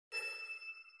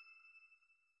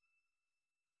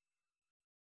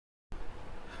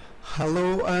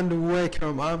Hello and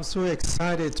welcome. I'm so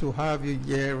excited to have you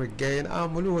here again.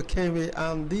 I'm Oluwakemi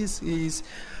and this is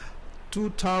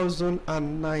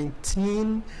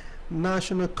 2019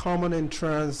 National Common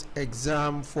Entrance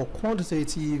Exam for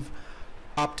Quantitative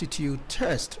Aptitude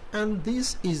Test, and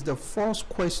this is the first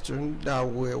question that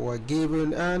we were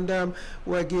given, and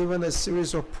we're given a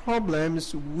series of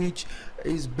problems which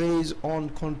is based on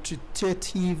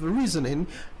quantitative reasoning.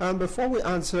 And before we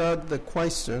answer the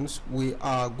questions, we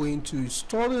are going to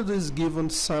study this given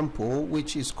sample,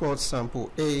 which is called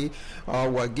sample A.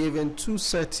 We're given two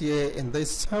sets here in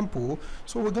this sample,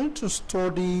 so we're going to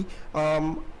study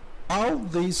how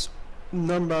these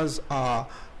numbers are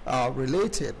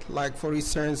related. Like for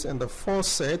instance, in the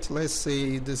first set, let's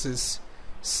say this is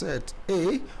set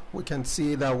A, we can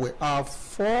see that we have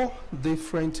four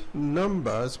different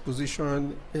numbers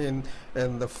positioned in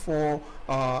the four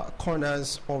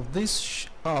corners of this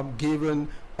given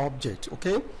object.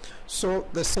 Okay, so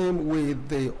the same with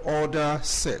the other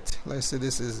set. Let's say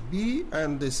this is B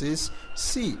and this is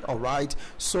C. All right,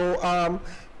 so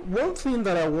one thing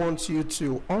that I want you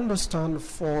to understand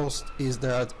first is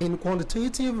that in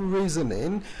quantitative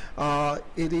reasoning,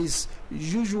 it is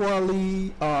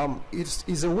usually it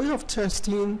is a way of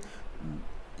testing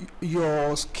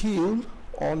your skill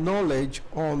or knowledge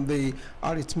on the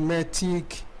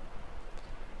arithmetic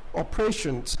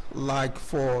operations, like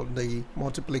for the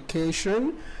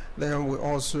multiplication, then we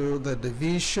also the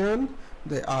division,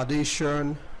 the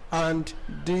addition, and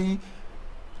the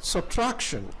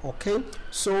subtraction. Okay,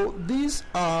 so these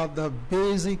are the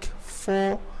basic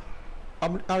four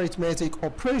arithmetic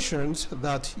operations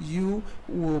that you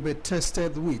will be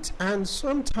tested with, and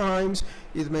sometimes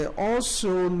it may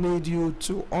also need you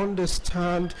to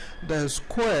understand the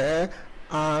square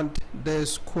and the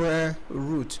square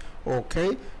root.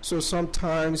 Okay, so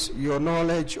sometimes your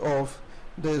knowledge of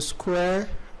the square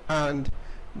and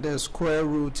the square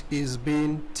root is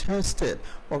being tested.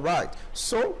 All right,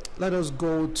 so let us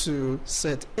go to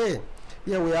set A.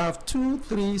 Here we have 2,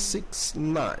 3, 6,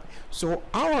 9. So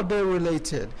how are they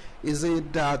related? Is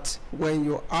it that when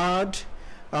you add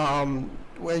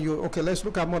okay, let's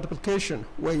look at multiplication.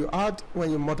 When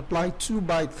you multiply 2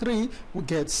 by 3, we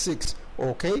get 6.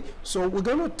 Okay, so we're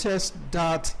going to test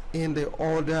that in the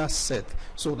other set.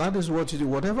 So that is what you do.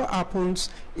 Whatever happens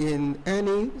in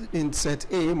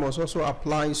set A must also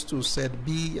applies to set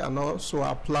B and also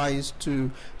applies to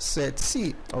set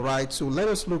C. All right, so let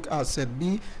us look at set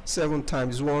B. 7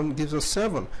 times 1 gives us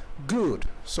 7. Good.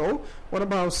 So what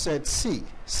about set C?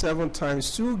 7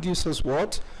 times 2 gives us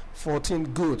what?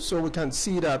 14. Good. So we can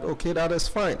see that, okay, that is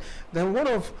fine. Then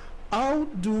how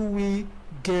do we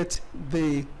get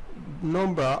the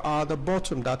number at the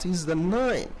bottom, that is the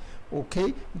 9?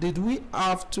 Okay, did we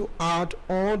have to add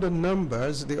all the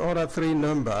numbers, the other three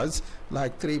numbers,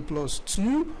 like 3 plus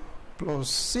 2 plus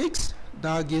 6?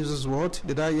 That gives us what?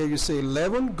 Did I hear you say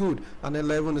 11? Good. And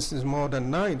 11 is more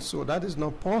than 9, so that is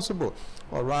not possible.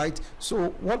 All right,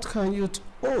 so what can you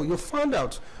oh, you found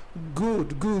out.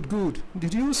 Good.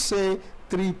 Did you say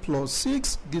 3 plus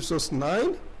 6 gives us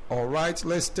 9? All right,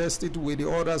 let's test it with the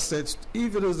other sets.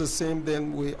 If it is the same,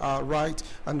 then we are right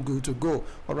and good to go.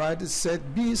 All right,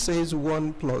 set B says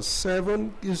 1 plus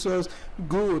 7 gives us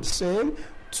good. Same.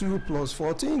 2 plus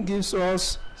 14 gives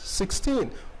us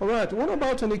 16. All right, what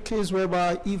about in the case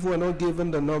whereby if we're not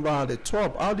given the number at the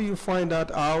top? How do you find that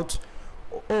out?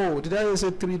 Oh, did I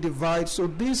say 3 divide? So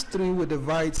this 3 will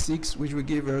divide 6, which will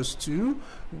give us 2.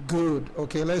 Good.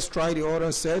 Okay, let's try the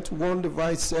other set. 1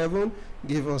 divides 7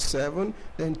 gives us 7.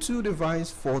 Then 2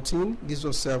 divides 14 gives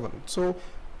us 7. So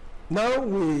now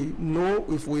we know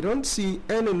if we don't see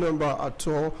any number at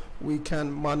all, we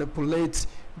can manipulate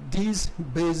this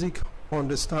basic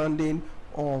understanding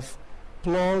of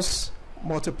plus,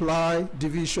 multiply,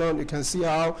 division. You can see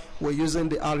how we're using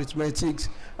the arithmetic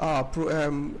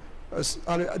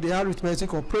the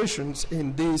arithmetic operations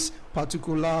in this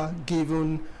particular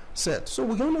given set. So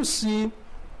we're going to see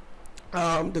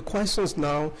the questions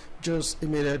now just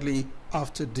immediately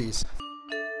after this.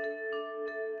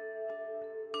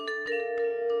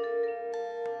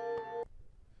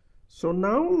 So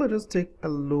now let us take a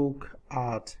look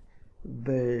at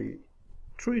the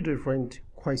three different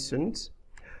questions.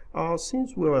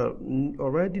 Since we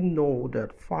already know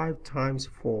that 5 times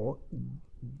 4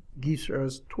 gives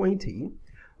us 20,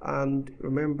 and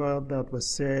remember that we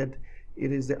said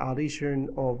it is the addition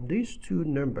of these two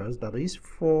numbers, that is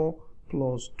 4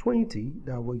 plus 20,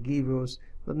 that will give us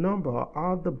the number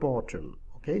at the bottom.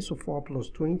 Okay, so 4 plus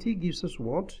 20 gives us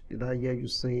what? Did I hear you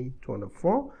say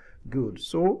 24? Good.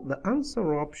 So the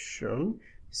answer option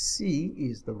C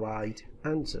is the right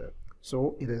answer.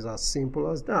 So it is as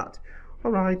simple as that.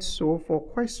 Alright, so for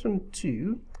question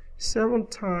 2, 7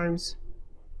 times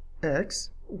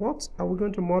x, what are we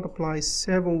going to multiply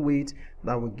 7 with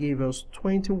that will give us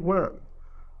 21?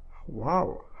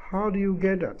 Wow, how do you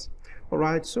get that?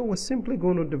 Alright, so we're simply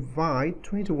going to divide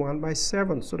 21 by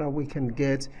 7 so that we can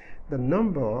get the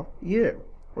number here.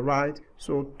 Alright,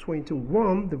 so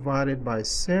 21 divided by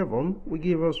 7 will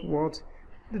give us what?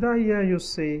 Did I hear you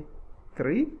say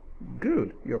 3?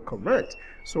 Good, you're correct.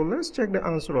 So let's check the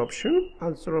answer option.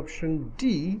 Answer option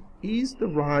D is the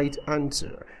right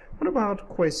answer. What about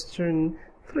question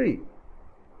 3?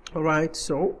 Alright,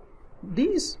 so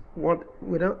this, what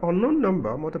with an unknown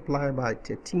number multiplied by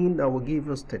 13, that will give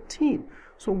us 13.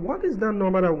 So what is that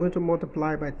number that we're going to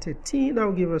multiply by 13 that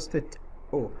will give us 13?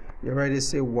 Oh, you already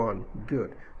say 1.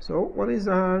 Good. So what is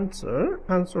our answer?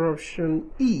 Answer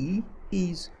option E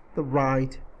is the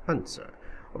right answer.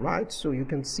 Alright, so you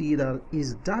can see that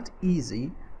is that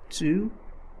easy to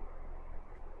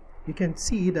you can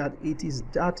see that it is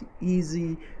that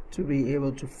easy to be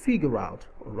able to figure out.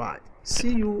 Alright,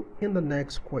 see you in the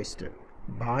next question.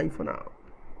 Bye for now.